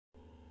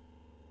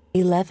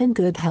11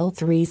 Good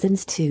health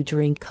reasons to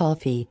drink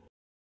coffee.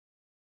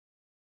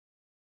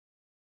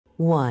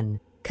 1.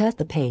 Cut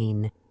the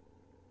pain.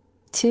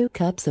 2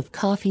 cups of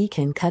coffee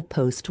can cut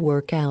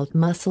post-workout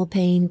muscle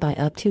pain by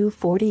up to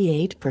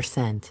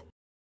 48%.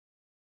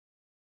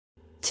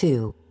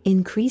 2.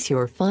 Increase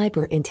your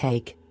fiber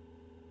intake.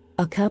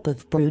 A cup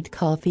of brewed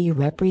coffee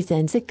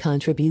represents a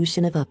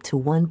contribution of up to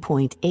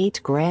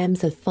 1.8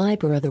 grams of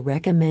fiber of the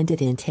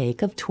recommended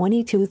intake of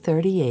 20 to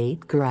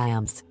 38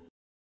 grams.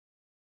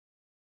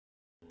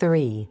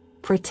 3.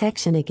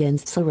 Protection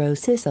against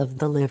cirrhosis of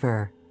the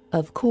liver.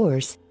 Of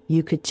course,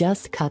 you could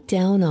just cut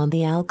down on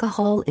the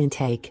alcohol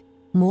intake.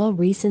 More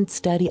recent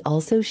study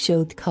also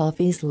showed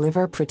coffee's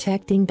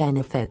liver-protecting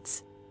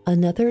benefits.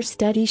 Another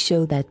study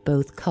showed that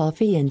both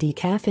coffee and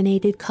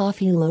decaffeinated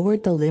coffee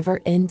lowered the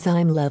liver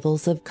enzyme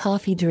levels of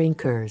coffee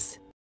drinkers.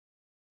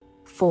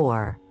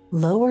 4.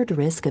 Lowered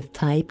risk of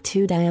type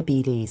 2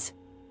 diabetes.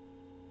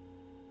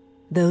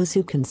 Those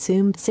who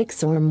consumed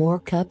 6 or more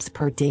cups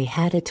per day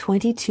had a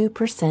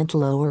 22%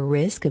 lower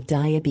risk of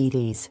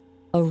diabetes.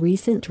 A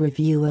recent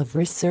review of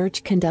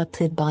research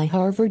conducted by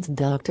Harvard's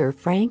Dr.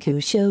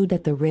 Franku showed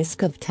that the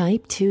risk of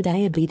type 2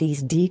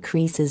 diabetes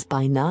decreases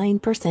by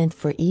 9%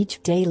 for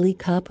each daily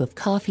cup of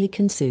coffee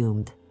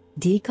consumed.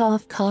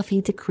 Decaf coffee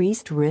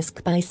decreased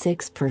risk by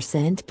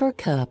 6% per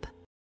cup.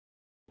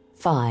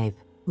 5.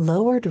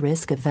 Lowered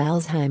risk of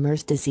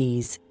Alzheimer's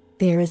disease.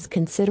 There is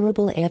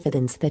considerable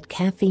evidence that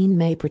caffeine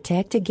may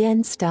protect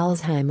against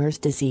Alzheimer's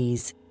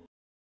disease.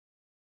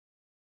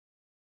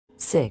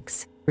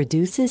 6.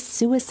 Reduces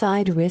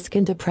suicide risk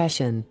and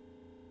depression.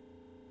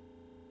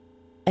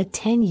 A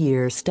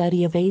 10-year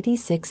study of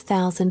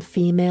 86,000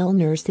 female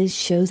nurses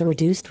shows a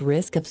reduced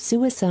risk of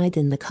suicide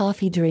in the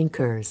coffee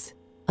drinkers.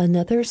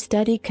 Another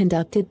study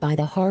conducted by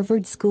the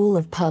Harvard School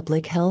of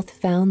Public Health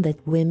found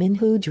that women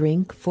who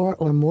drink 4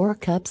 or more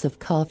cups of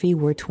coffee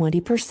were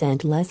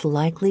 20% less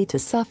likely to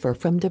suffer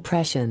from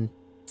depression.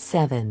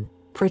 7.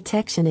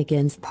 Protection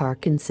against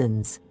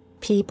Parkinson's.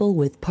 People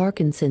with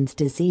Parkinson's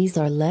disease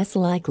are less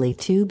likely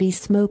to be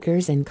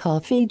smokers and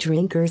coffee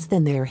drinkers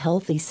than their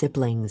healthy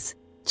siblings.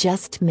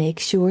 Just make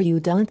sure you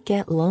don't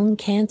get lung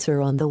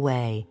cancer on the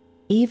way.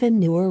 Even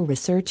newer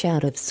research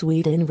out of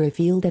Sweden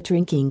revealed that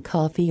drinking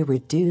coffee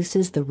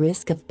reduces the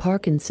risk of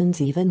Parkinson's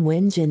even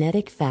when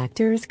genetic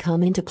factors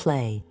come into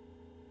play.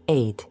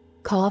 8.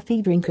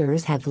 Coffee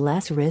drinkers have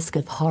less risk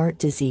of heart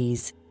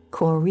disease.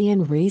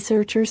 Korean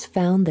researchers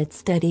found that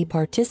study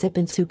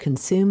participants who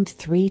consumed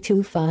 3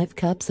 to 5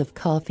 cups of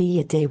coffee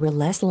a day were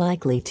less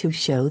likely to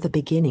show the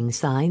beginning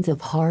signs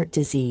of heart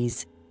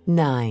disease.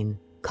 9.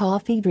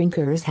 Coffee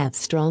drinkers have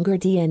stronger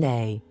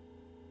DNA.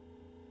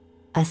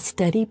 A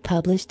study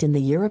published in the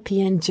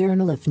European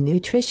Journal of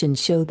Nutrition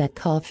showed that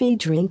coffee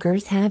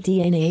drinkers have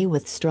DNA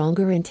with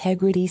stronger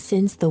integrity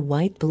since the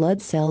white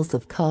blood cells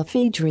of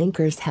coffee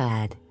drinkers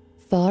had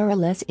far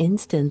less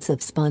instance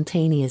of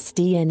spontaneous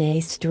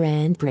DNA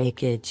strand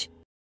breakage.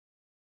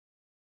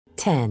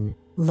 10.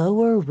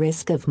 Lower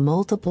risk of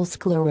multiple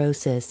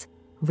sclerosis.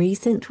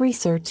 Recent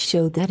research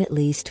showed that at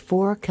least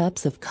 4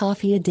 cups of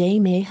coffee a day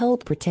may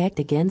help protect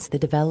against the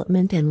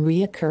development and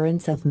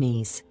reoccurrence of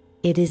MES.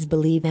 It is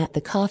believed that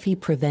the coffee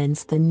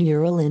prevents the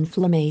neural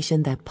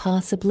inflammation that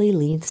possibly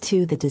leads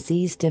to the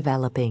disease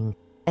developing.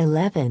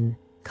 11.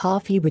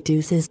 Coffee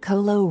reduces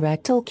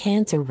colorectal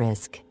cancer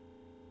risk.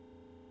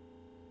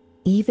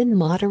 Even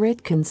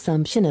moderate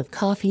consumption of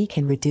coffee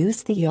can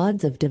reduce the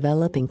odds of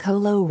developing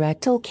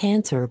colorectal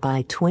cancer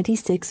by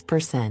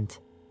 26%.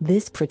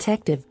 This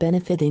protective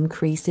benefit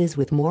increases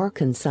with more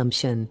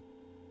consumption.